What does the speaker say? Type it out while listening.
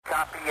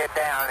Copy it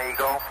down,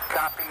 Eagle.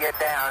 Copy it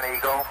down,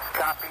 Eagle.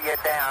 Copy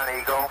it down,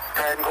 Eagle.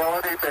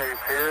 Tranquility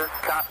Base here.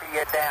 Copy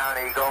it down,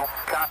 Eagle.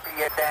 Copy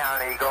it down,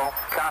 Eagle.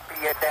 Copy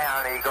it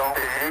down, Eagle.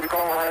 The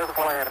Eagle has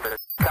landed.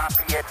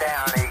 Copy it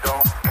down,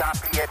 Eagle.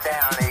 Copy it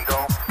down,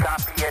 Eagle.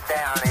 Copy it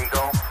down,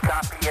 Eagle.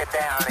 Copy it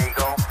down,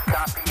 Eagle.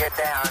 Copy it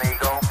down,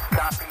 Eagle.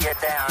 Copy it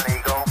down,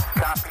 Eagle.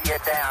 Copy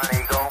it down,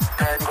 Eagle.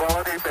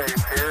 Tranquility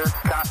Base here.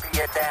 Copy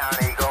it down,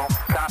 Eagle.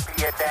 Copy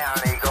it down,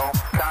 Eagle.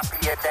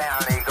 Copy it down,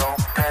 Eagle.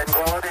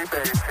 Tranquility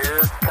Base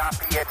here.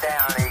 Copy it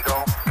down,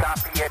 Eagle.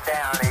 Copy it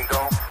down,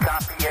 Eagle.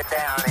 Copy it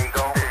down,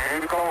 Eagle. The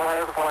Eagle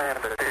has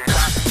landed.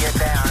 Copy it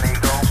down,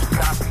 Eagle.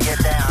 Copy it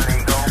down,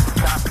 Eagle.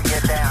 Copy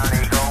it down,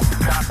 Eagle.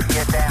 Copy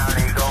it down,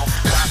 Eagle.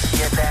 Copy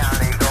it down,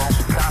 Eagle.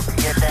 Copy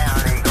it down,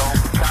 Eagle.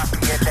 Copy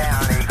it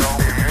down, Eagle.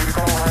 The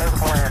Eagle has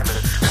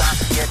landed.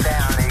 Copy it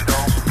down,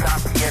 Eagle.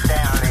 Copy it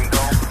down,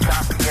 Eagle.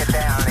 Copy it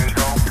down,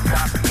 Eagle.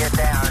 Copy it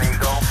down,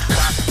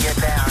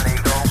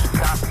 Eagle.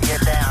 Copy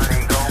it down, Eagle. Copy it down,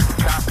 Eagle.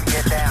 Copy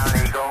it down,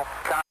 Eagle.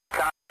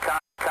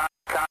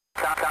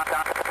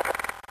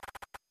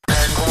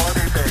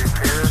 Tranquility Base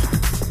here.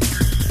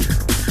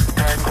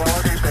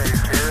 Tranquility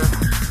Base here.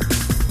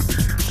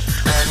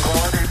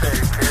 Tranquility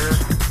Base here.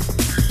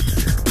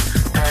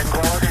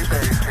 Tranquility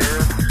Base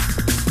here.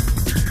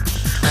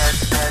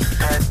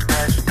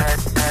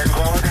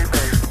 Tranquility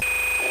Base.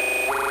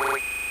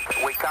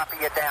 We copy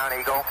it down,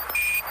 Eagle.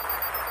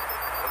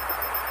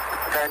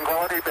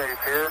 Tranquility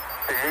Base here.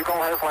 The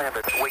Eagle has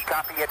landed. We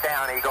copy it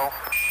down, Eagle.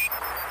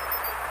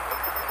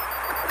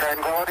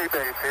 Tranquility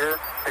Base here.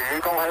 The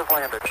Eagle has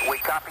landed. We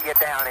copy it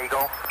down,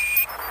 Eagle.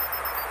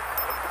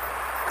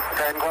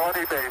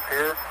 Tranquility Base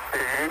here.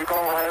 The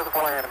Eagle has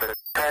landed.